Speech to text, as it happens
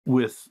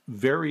with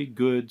very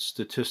good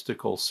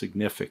statistical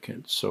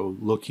significance. So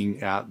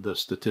looking at the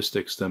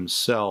statistics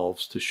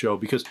themselves to show,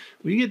 because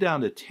when you get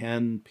down to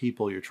 10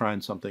 people you're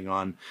trying something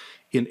on,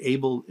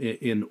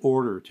 in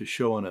order to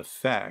show an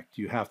effect,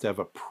 you have to have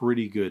a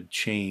pretty good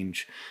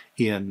change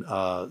in,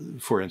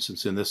 for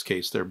instance, in this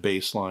case, their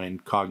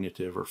baseline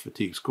cognitive or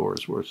fatigue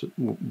scores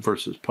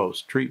versus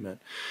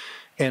post-treatment.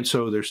 And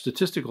so their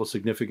statistical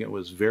significance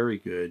was very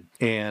good,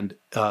 and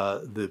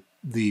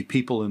the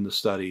people in the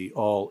study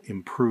all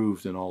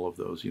improved in all of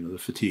those, the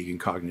fatigue and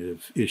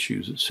cognitive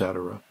issues,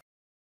 etc.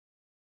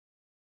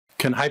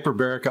 Can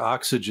hyperbaric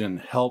oxygen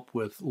help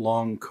with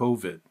long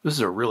COVID? This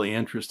is a really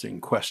interesting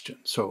question.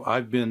 So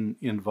I've been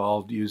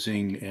involved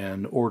using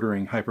and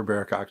ordering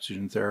hyperbaric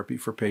oxygen therapy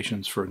for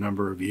patients for a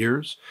number of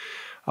years.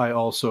 I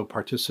also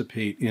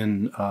participate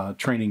in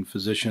training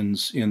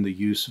physicians in the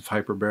use of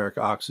hyperbaric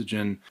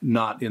oxygen,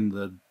 not in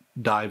the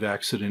dive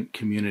accident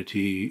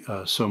community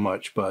so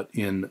much, but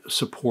in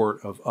support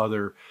of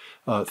other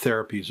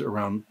therapies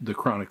around the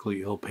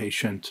chronically ill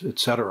patient,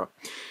 etc.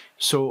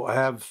 So I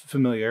have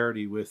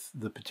familiarity with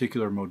the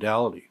particular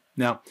modality.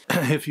 Now,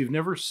 if you've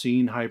never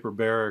seen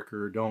hyperbaric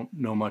or don't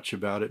know much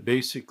about it,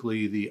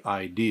 basically the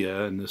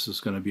idea, and this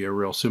is going to be a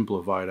real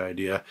simplified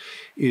idea,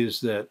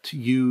 is that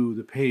you,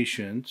 the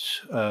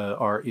patient,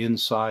 are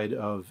inside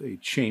of a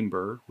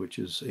chamber, which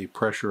is a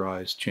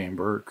pressurized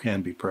chamber, it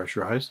can be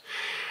pressurized.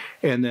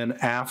 And then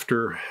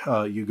after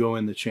you go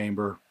in the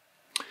chamber,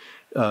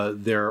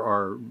 there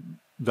are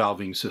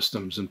valving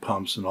systems and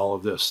pumps and all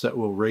of this that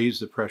will raise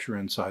the pressure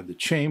inside the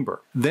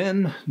chamber.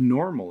 Then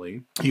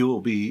normally you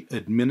will be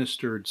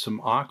administered some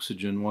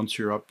oxygen once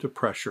you're up to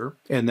pressure,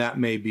 and that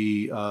may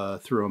be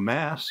through a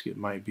mask, it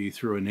might be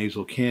through a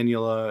nasal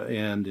cannula,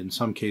 and in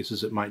some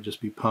cases it might just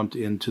be pumped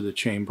into the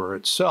chamber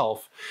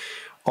itself,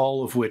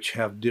 all of which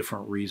have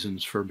different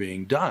reasons for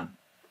being done.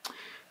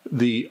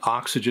 The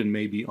oxygen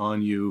may be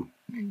on you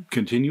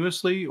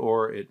continuously,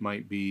 or it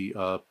might be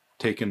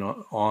taken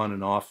on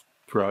and off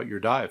throughout your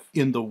dive.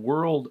 In the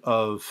world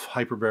of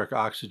hyperbaric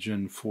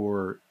oxygen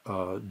for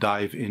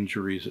dive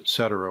injuries,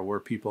 etc., where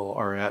people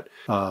are at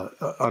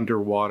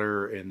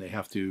underwater and they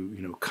have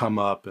to, come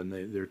up and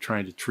they're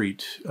trying to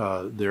treat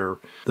the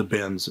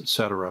bends,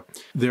 etc.,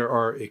 there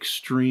are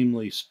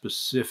extremely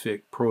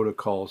specific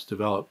protocols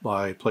developed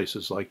by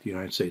places like the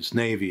United States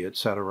Navy,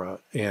 etc.,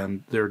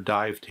 and their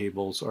dive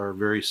tables are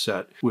very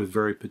set with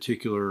very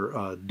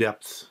particular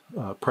depth,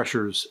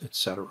 pressures,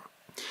 etc.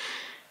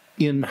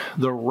 In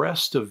the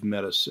rest of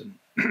medicine,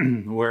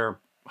 where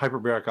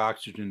hyperbaric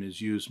oxygen is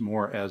used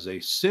more as a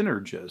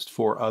synergist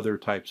for other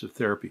types of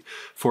therapy,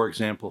 for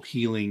example,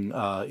 healing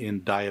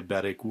in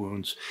diabetic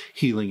wounds,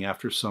 healing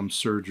after some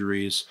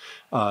surgeries,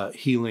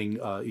 healing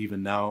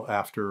even now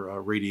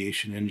after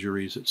radiation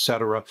injuries,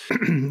 etc.,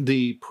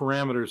 the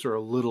parameters are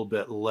a little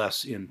bit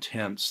less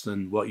intense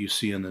than what you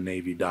see in the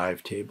Navy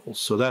dive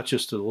tables. So that's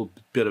just a little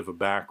bit of a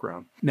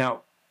background.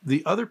 Now,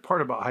 the other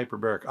part about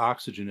hyperbaric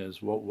oxygen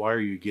is, well, why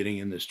are you getting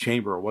in this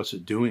chamber, or what's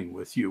it doing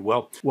with you?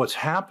 Well, what's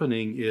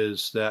happening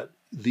is that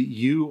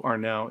you are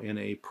now in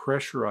a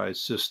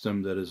pressurized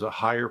system that is a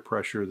higher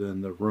pressure than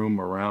the room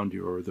around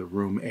you or the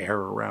room air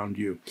around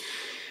you.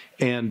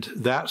 And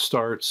that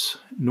starts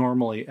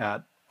normally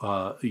at,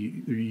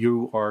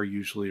 you are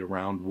usually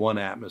around 1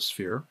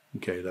 atmosphere.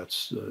 Okay,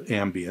 that's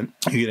ambient.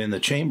 You get in the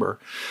chamber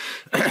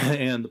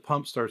and the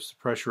pump starts to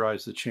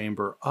pressurize the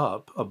chamber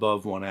up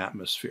above 1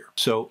 atmosphere.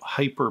 So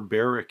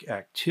hyperbaric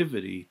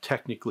activity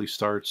technically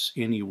starts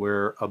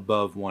anywhere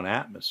above 1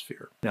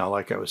 atmosphere. Now,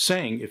 like I was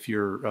saying, if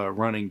you're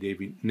running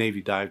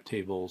Navy dive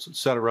tables,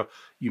 etc.,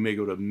 you may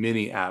go to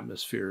many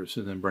atmospheres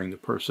and then bring the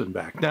person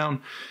back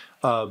down.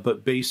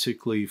 But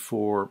basically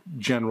for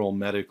general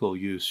medical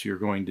use, you're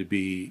going to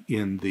be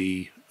in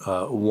the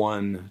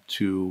 1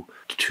 to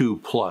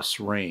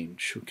 2+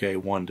 range, okay,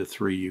 1 to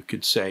 3 you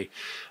could say,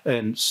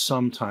 and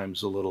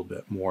sometimes a little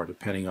bit more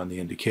depending on the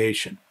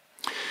indication.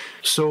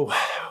 So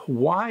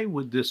why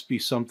would this be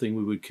something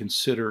we would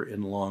consider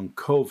in long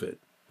COVID?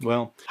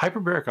 Well,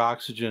 hyperbaric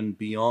oxygen,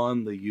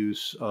 beyond the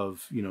use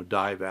of,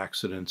 dive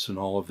accidents and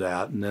all of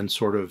that, and then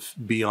sort of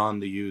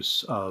beyond the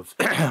use of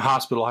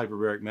hospital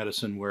hyperbaric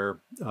medicine where,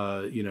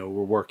 we're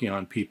working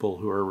on people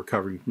who are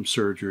recovering from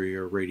surgery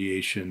or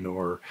radiation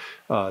or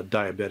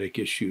diabetic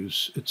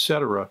issues,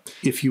 etc.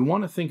 If you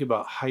want to think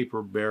about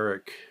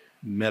hyperbaric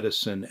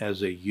medicine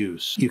as a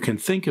use, you can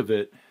think of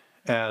it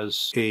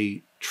as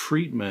a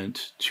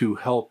treatment to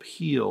help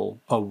heal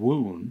a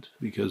wound,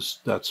 because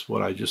that's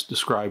what I just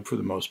described for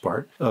the most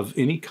part, of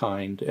any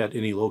kind at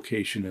any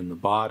location in the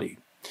body.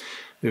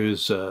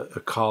 There's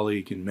a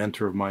colleague and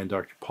mentor of mine,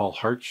 Dr. Paul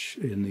Harch,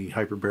 in the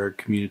hyperbaric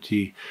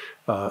community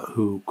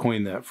who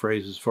coined that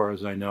phrase as far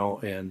as I know,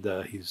 and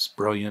he's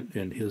brilliant,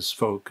 and his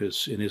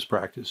focus in his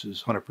practice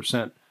is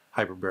 100%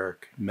 hyperbaric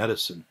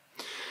medicine.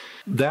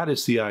 That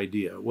is the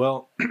idea.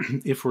 Well,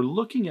 if we're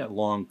looking at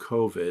long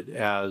COVID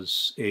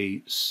as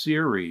a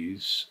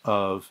series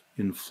of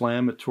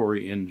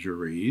inflammatory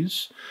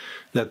injuries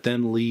that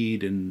then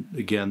lead, and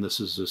again,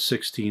 this is a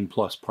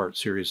 16+ part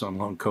series on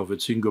long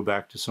COVID, so you can go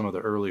back to some of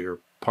the earlier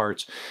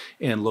parts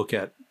and look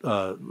at,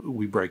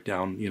 we break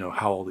down,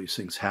 how all these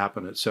things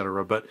happen, et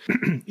cetera. But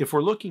if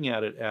we're looking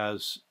at it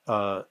as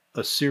a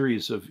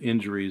series of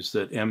injuries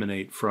that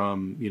emanate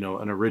from,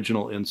 an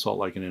original insult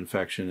like an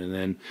infection, and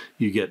then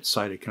you get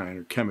cytokine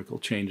or chemical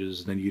changes,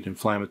 and then you get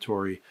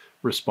inflammatory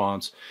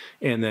response,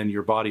 and then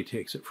your body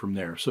takes it from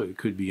there. So it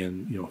could be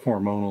in,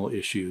 hormonal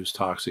issues,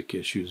 toxic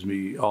issues,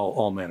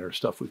 all manner of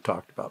stuff we've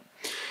talked about.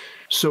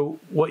 So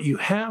what you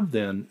have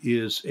then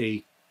is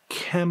a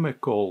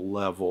chemical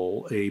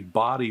level, a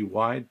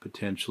body-wide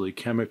potentially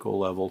chemical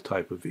level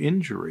type of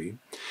injury.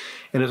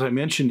 And as I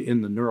mentioned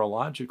in the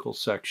neurological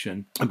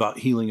section about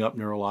healing up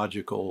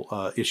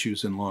neurological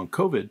issues in long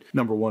COVID,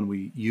 number one,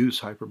 we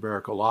use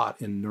hyperbaric a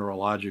lot in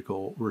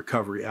neurological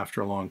recovery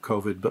after long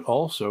COVID, but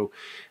also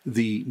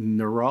the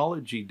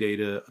neurology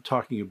data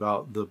talking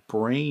about the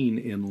brain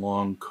in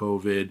long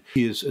COVID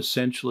is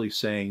essentially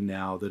saying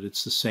now that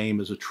it's the same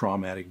as a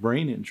traumatic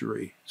brain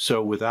injury.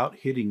 So without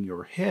hitting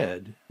your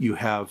head, you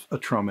have a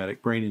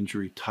traumatic brain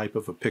injury type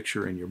of a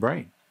picture in your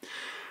brain.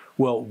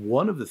 Well,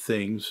 one of the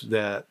things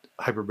that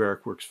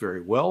hyperbaric works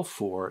very well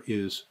for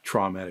is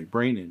traumatic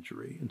brain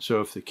injury. And so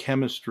if the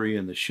chemistry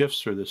and the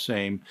shifts are the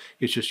same,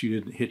 it's just you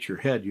didn't hit your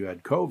head, you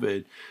had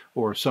COVID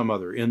or some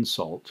other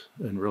insult,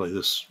 and really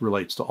this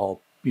relates to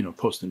all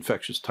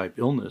post-infectious type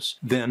illness,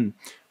 then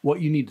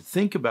what you need to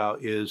think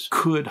about is,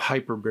 could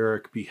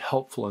hyperbaric be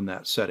helpful in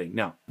that setting?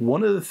 Now,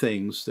 one of the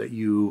things that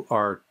you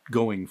are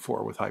going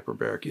for with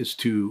hyperbaric is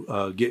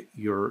to get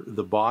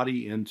the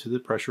body into the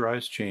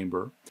pressurized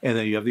chamber, and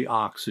then you have the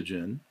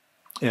oxygen.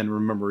 And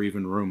remember,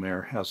 even room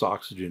air has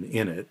oxygen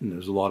in it, and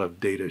there's a lot of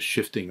data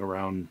shifting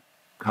around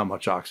how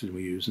much oxygen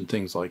we use and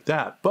things like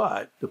that.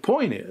 But the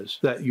point is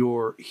that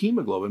your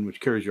hemoglobin,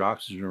 which carries your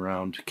oxygen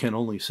around, can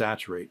only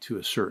saturate to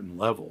a certain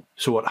level.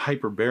 So what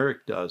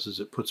hyperbaric does is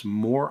it puts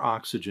more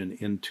oxygen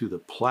into the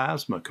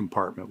plasma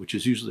compartment, which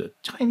is usually a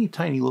tiny,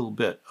 tiny little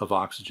bit of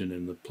oxygen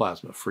in the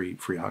plasma, free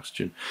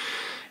oxygen,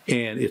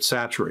 and it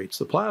saturates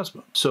the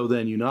plasma. So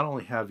then you not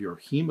only have your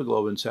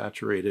hemoglobin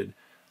saturated,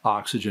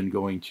 oxygen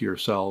going to your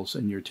cells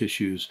and your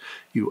tissues,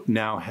 you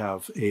now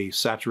have a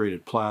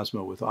saturated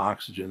plasma with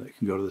oxygen that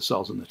can go to the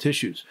cells and the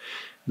tissues.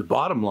 The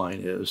bottom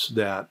line is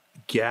that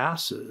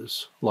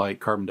gases like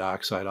carbon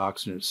dioxide,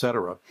 oxygen,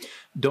 etc.,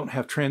 don't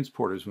have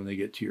transporters when they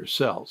get to your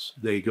cells.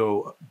 They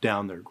go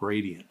down their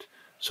gradient.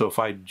 So if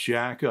I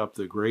jack up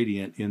the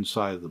gradient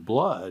inside of the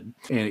blood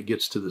and it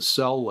gets to the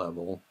cell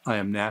level, I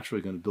am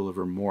naturally going to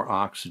deliver more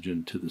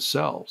oxygen to the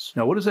cells.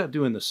 Now, what does that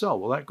do in the cell?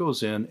 Well, that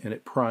goes in and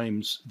it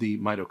primes the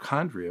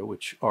mitochondria,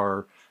 which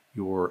are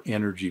your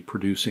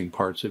energy-producing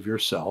parts of your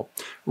cell,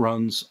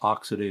 runs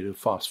oxidative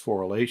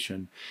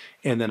phosphorylation,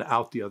 and then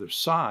out the other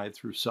side,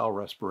 through cell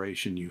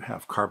respiration, you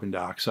have carbon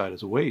dioxide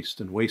as a waste,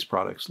 and waste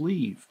products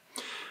leave.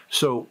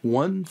 So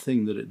one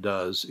thing that it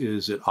does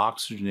is it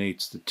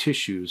oxygenates the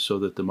tissues so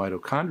that the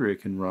mitochondria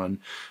can run,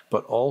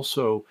 but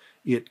also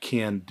it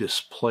can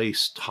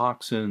displace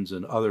toxins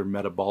and other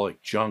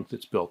metabolic junk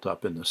that's built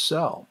up in the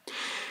cell.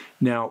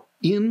 Now,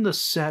 in the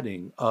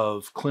setting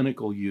of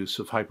clinical use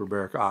of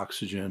hyperbaric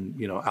oxygen,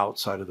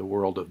 outside of the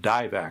world of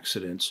dive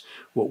accidents,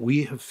 what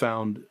we have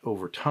found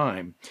over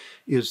time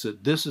is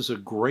that this is a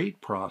great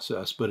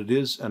process, but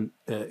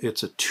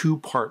it's a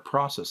two-part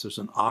process. There's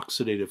an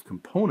oxidative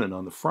component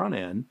on the front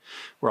end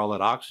where all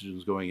that oxygen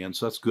is going in,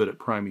 so that's good at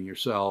priming your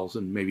cells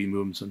and maybe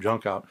moving some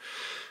junk out.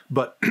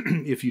 But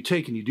if you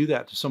take and you do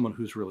that to someone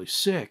who's really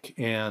sick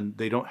and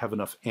they don't have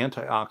enough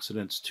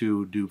antioxidants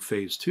to do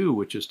phase 2,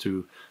 which is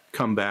to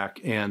come back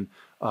and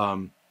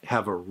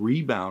have a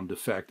rebound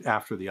effect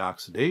after the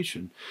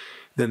oxidation,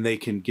 then they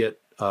can get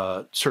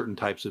certain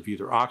types of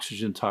either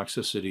oxygen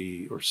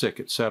toxicity or sick,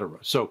 etc.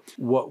 So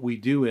what we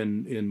do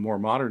in more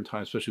modern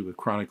times, especially with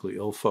chronically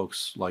ill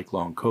folks like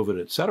long COVID,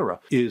 etc.,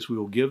 is we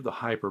will give the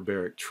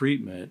hyperbaric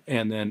treatment,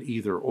 and then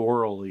either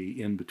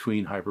orally in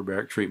between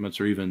hyperbaric treatments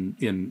or even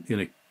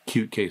in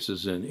acute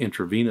cases and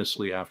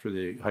intravenously after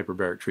the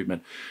hyperbaric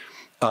treatment,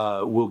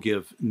 we'll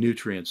give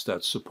nutrients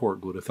that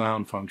support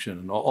glutathione function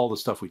and all the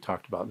stuff we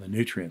talked about in the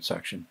nutrient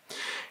section.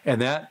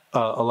 And that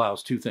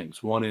allows two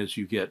things. One is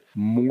you get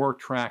more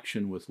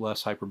traction with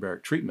less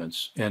hyperbaric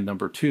treatments. And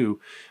number two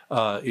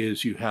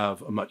is you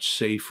have a much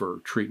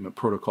safer treatment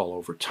protocol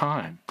over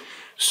time.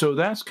 So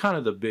that's kind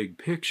of the big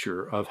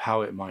picture of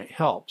how it might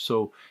help.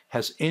 So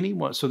there's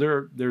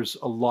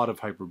a lot of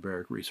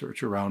hyperbaric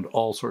research around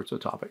all sorts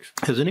of topics.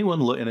 Has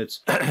anyone looked, and it's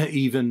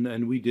even,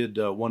 and we did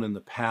one in the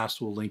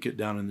past, we'll link it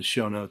down in the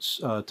show notes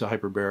to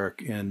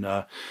hyperbaric and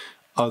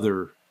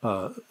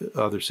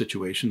other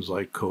situations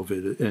like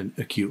COVID and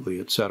acutely,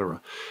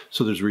 etc.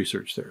 So there's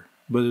research there.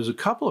 But there's a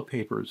couple of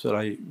papers that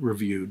I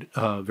reviewed,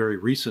 very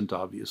recent,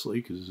 obviously,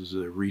 because this is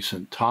a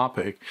recent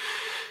topic.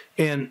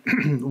 And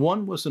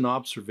one was an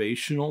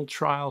observational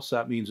trial, so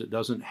that means it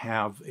doesn't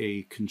have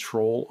a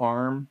control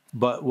arm.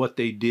 But what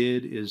they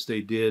did is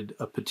they did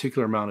a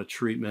particular amount of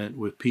treatment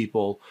with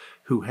people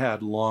who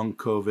had long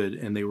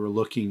COVID, and they were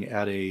looking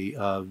at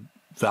a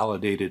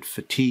validated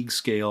fatigue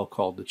scale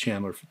called the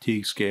Chandler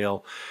Fatigue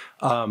Scale.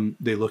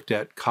 They looked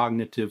at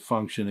cognitive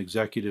function,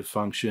 executive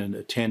function,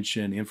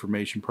 attention,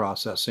 information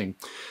processing,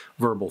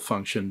 verbal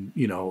function,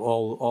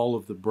 all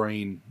of the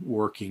brain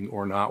working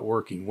or not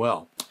working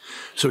well.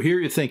 So here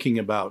you're thinking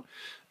about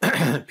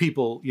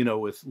people,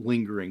 with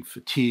lingering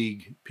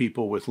fatigue,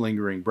 people with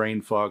lingering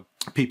brain fog,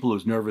 people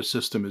whose nervous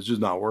system is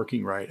just not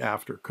working right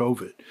after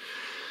COVID.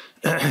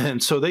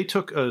 And so they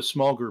took a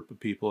small group of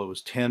people, it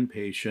was 10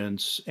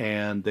 patients,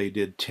 and they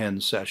did 10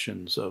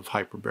 sessions of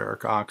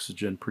hyperbaric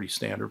oxygen, pretty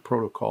standard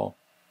protocol.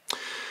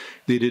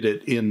 They did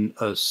it in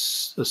a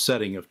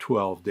setting of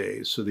 12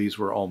 days, so these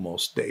were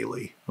almost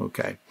daily,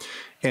 okay?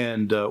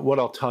 And what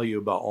I'll tell you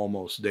about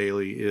almost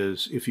daily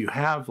is if you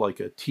have like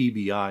a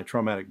TBI,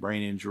 traumatic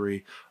brain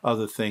injury,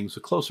 other things, the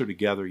closer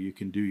together you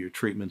can do your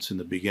treatments in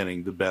the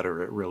beginning, the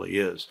better it really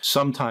is.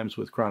 Sometimes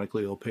with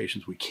chronically ill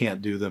patients, we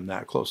can't do them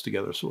that close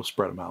together, so we'll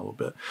spread them out a little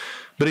bit.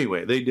 But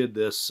anyway, they did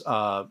this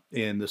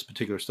in this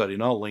particular study,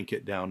 and I'll link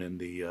it down in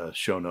the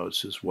show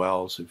notes as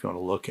well, so if you want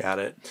to look at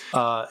it.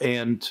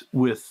 And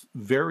with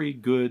very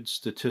good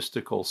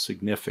statistical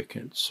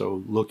significance,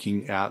 so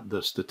looking at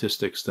the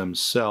statistics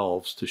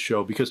themselves to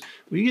show, because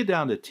when you get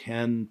down to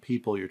 10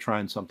 people you're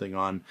trying something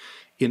on,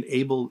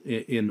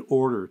 in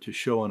order to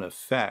show an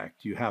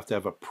effect, you have to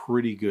have a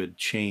pretty good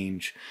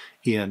change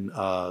in,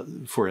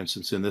 for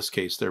instance, in this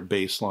case, their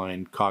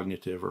baseline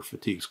cognitive or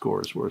fatigue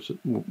scores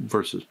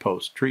versus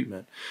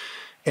post-treatment.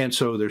 And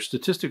so their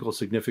statistical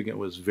significance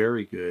was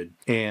very good,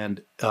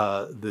 and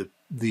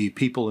the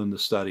people in the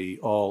study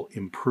all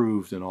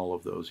improved in all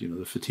of those,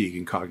 the fatigue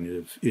and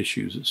cognitive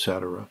issues, et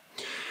cetera.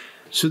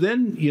 So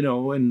then,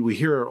 and we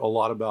hear a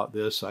lot about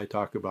this, I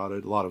talk about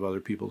it, a lot of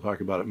other people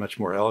talk about it much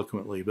more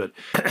eloquently, but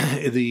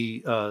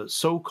the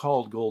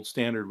so-called gold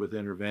standard with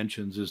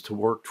interventions is to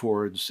work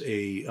towards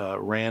a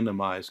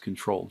randomized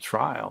controlled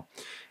trial.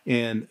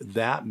 And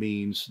that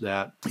means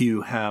that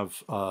you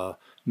have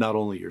not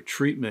only your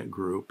treatment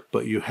group,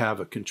 but you have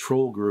a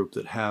control group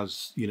that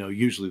has,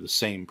 usually the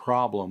same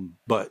problem,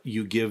 but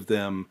you give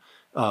them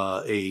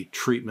a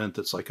treatment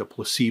that's like a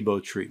placebo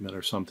treatment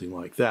or something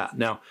like that.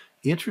 Now,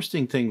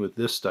 interesting thing with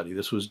this study,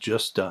 this was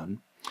just done.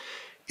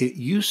 It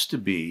used to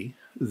be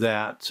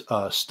that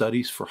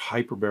studies for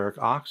hyperbaric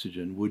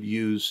oxygen would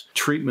use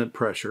treatment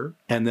pressure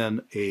and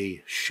then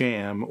a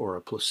sham or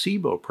a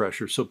placebo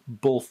pressure. So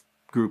both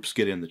groups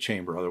get in the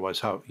chamber.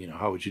 Otherwise, how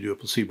would you do a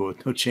placebo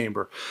with no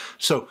chamber?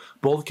 So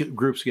both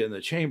groups get in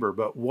the chamber.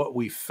 But what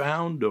we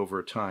found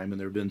over time, and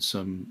there have been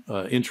some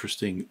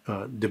interesting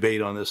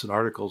debate on this in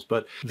articles,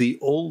 but the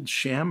old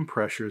sham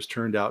pressures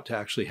turned out to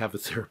actually have a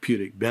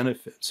therapeutic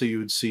benefit. So you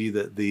would see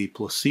that the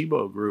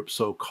placebo group,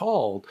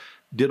 so-called,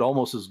 did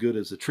almost as good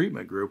as the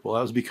treatment group. Well,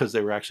 that was because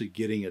they were actually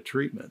getting a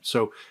treatment.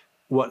 So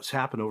what's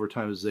happened over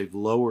time is they've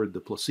lowered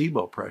the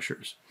placebo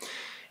pressures.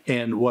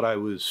 And what I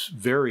was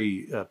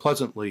very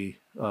pleasantly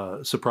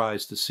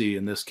surprised to see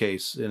in this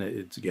case, and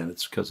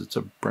it's because it's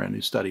a brand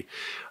new study,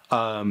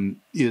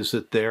 is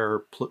that their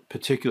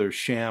particular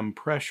sham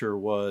pressure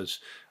was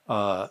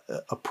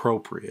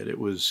appropriate. It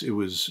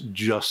was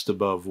just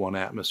above 1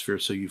 atmosphere,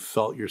 so you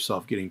felt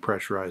yourself getting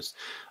pressurized,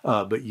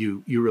 but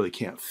you really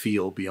can't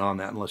feel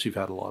beyond that unless you've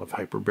had a lot of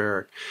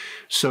hyperbaric.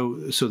 So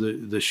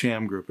the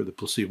sham group or the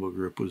placebo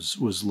group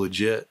was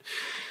legit.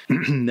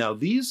 Now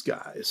these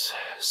guys,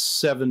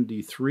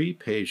 73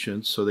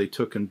 patients, so they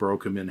took and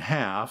broke them in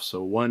half.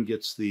 So one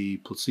gets the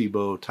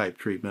placebo type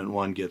treatment,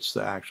 one gets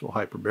the actual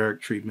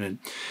hyperbaric treatment,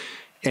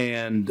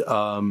 and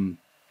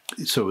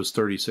so it was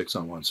 36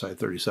 on one side,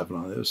 37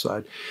 on the other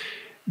side.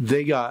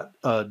 They got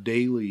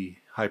daily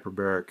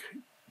hyperbaric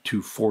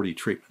to 40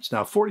 treatments.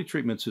 Now, 40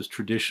 treatments is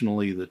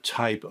traditionally the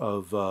type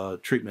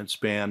of treatment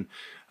span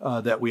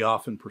that we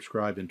often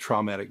prescribe in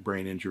traumatic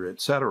brain injury,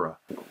 et cetera.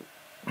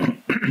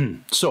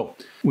 So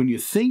when you're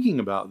thinking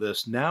about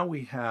this, now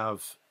we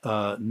have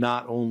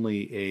not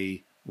only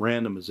a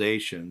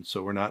randomization,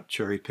 so we're not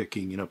cherry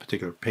picking,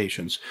 particular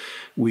patients.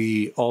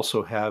 We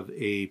also have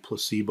a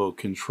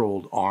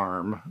placebo-controlled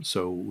arm,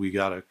 so we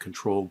got a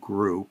control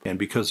group, and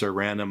because they're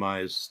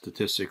randomized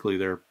statistically,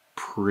 they're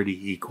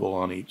pretty equal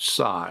on each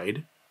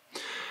side.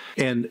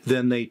 And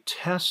then they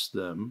test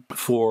them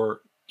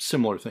for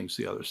similar things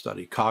to the other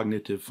study: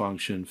 cognitive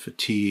function,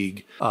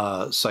 fatigue,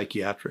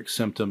 psychiatric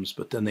symptoms.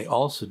 But then they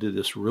also did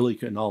this really,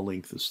 and I'll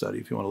link the study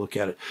if you want to look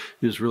at it,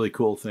 this really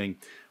cool thing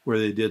where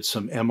they did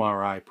some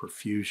MRI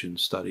perfusion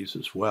studies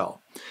as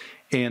well.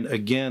 And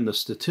again, the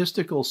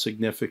statistical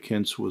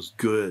significance was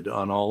good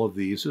on all of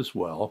these as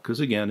well,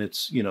 because again,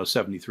 it's,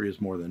 73 is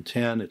more than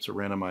 10. It's a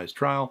randomized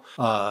trial,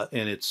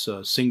 and it's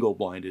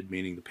single-blinded,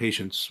 meaning the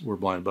patients were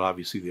blind, but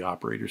obviously the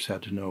operators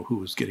had to know who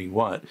was getting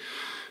what.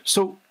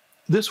 So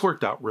this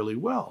worked out really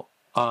well.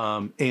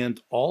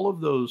 And all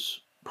of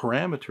those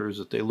parameters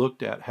that they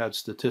looked at had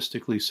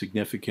statistically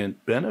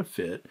significant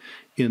benefit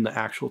in the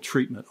actual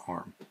treatment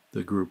arm,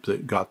 the group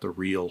that got the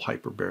real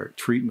hyperbaric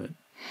treatment.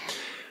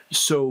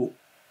 So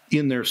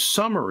In their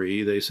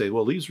summary, they say,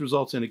 well, these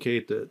results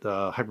indicate that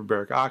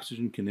hyperbaric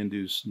oxygen can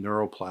induce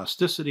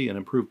neuroplasticity and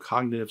improve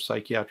cognitive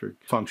psychiatric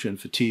function,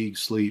 fatigue,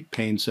 sleep,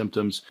 pain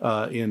symptoms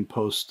in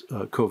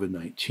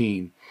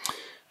post-COVID-19.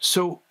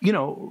 So,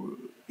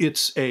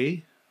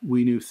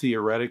 we knew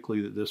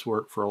theoretically that this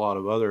worked for a lot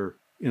of other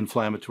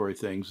inflammatory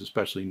things,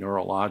 especially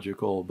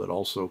neurological, but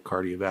also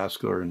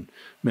cardiovascular and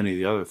many of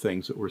the other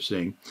things that we're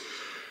seeing.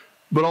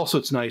 But also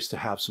it's nice to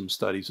have some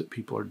studies that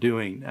people are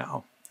doing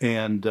now.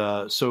 And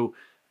so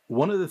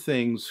one of the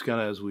things,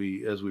 kind of as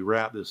we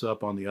wrap this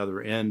up on the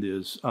other end,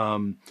 is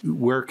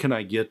where can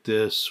I get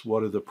this?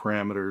 What are the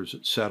parameters,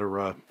 et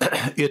cetera?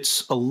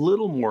 It's a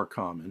little more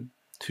common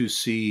to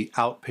see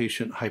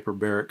outpatient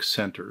hyperbaric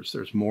centers.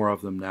 There's more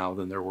of them now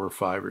than there were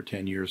 5 or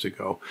 10 years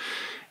ago.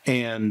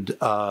 And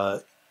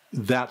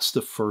that's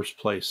the first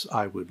place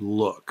I would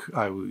look.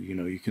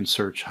 You can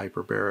search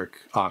hyperbaric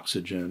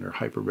oxygen or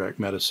hyperbaric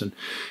medicine.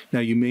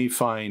 Now, you may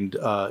find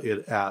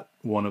it at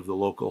one of the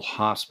local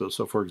hospitals.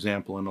 So, for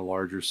example, in a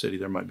larger city,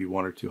 there might be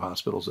 1 or 2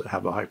 hospitals that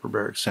have a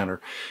hyperbaric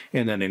center,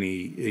 and then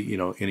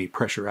any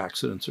pressure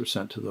accidents are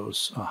sent to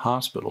those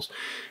hospitals.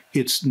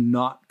 It's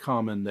not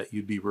common that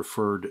you'd be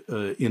referred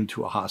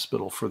into a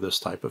hospital for this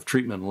type of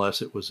treatment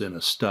unless it was in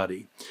a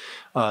study.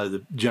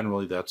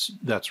 Generally,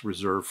 that's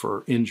reserved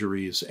for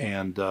injuries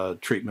and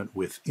treatment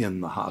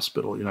within the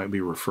hospital. You're not going to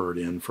be referred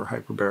in for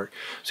hyperbaric.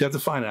 So you have to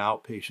find an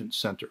outpatient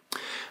center.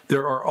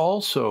 There are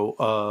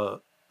also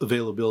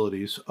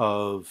availabilities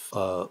of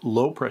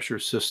low pressure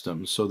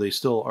systems, so they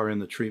still are in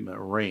the treatment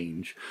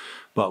range,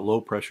 but low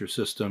pressure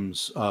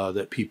systems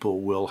that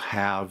people will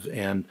have,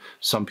 and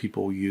some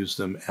people use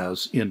them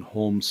as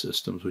in-home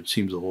systems, which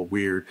seems a little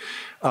weird,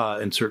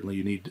 and certainly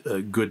you need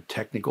good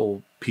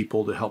technical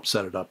people to help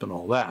set it up and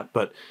all that,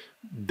 but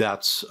that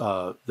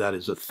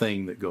is a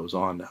thing that goes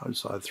on now,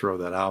 so I'd throw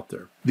that out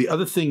there. The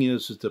other thing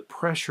is that the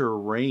pressure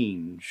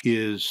range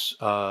is,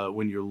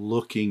 when you're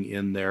looking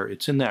in there,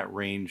 it's in that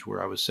range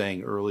where I was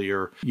saying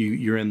earlier,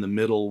 you're in the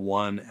middle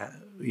one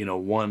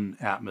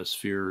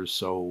atmosphere,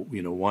 so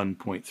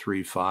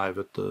 1.35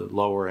 at the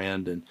lower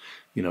end, and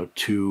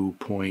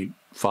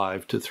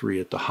 2.5 to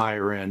 3 at the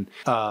higher end.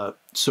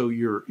 So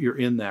you're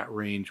in that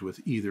range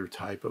with either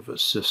type of a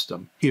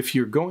system. If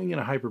you're going in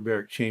a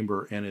hyperbaric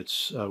chamber and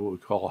it's what we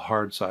call a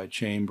hard side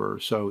chamber,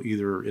 so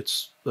either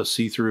it's a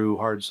see-through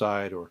hard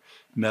side or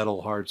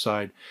metal hard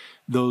side,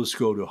 those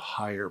go to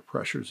higher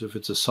pressures. If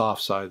it's a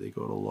soft side, they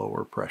go to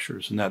lower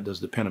pressures, and that does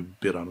depend a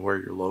bit on where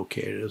you're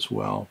located as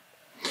well.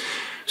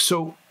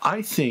 So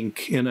I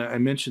think, and I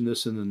mentioned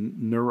this in the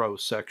neuro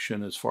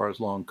section as far as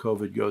long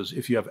COVID goes,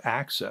 if you have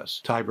access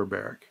to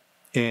hyperbaric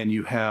and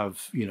you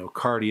have,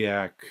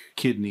 cardiac,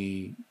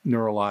 kidney,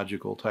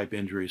 neurological type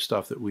injury,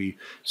 stuff that we've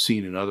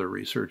seen in other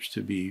research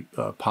to be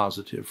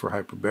positive for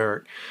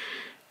hyperbaric,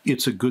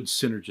 it's a good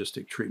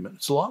synergistic treatment.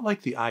 It's a lot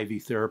like the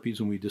IV therapies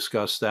when we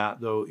discussed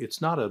that, though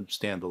it's not a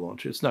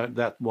standalone. It's not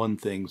that one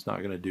thing's not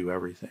going to do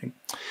everything.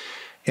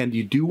 And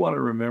you do want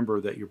to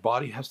remember that your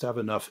body has to have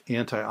enough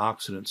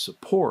antioxidant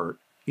support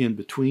in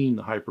between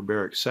the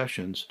hyperbaric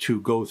sessions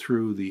to go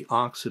through the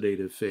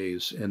oxidative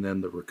phase and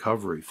then the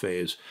recovery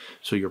phase,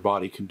 so your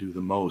body can do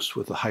the most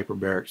with the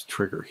hyperbaric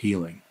trigger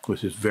healing,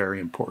 which is very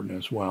important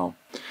as well.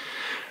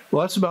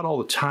 Well, that's about all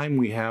the time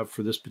we have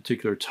for this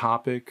particular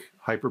topic,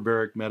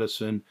 hyperbaric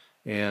medicine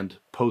and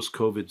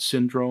post-COVID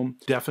syndrome.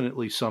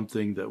 Definitely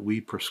something that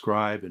we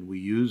prescribe and we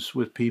use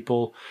with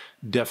people.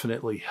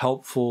 Definitely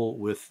helpful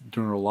with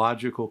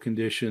neurological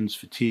conditions,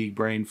 fatigue,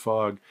 brain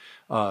fog,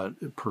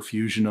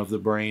 perfusion of the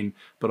brain,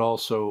 but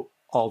also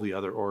all the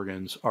other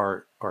organs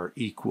are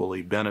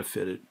equally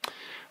benefited.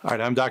 All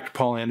right, I'm Dr.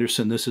 Paul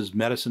Anderson. This is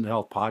Medicine and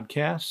Health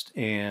Podcast,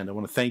 and I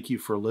want to thank you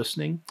for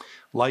listening.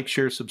 Like,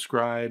 share,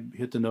 subscribe,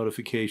 hit the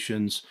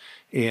notifications,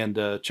 and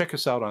check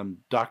us out on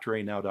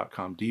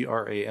dranow.com,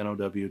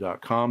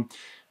 dranow.com.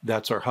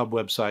 That's our hub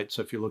website,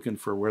 so if you're looking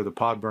for where the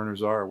pod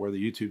burners are, or where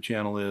the YouTube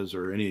channel is,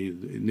 or any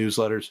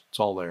newsletters, it's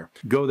all there.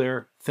 Go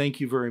there. Thank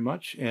you very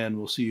much, and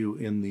we'll see you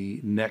in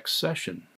the next session.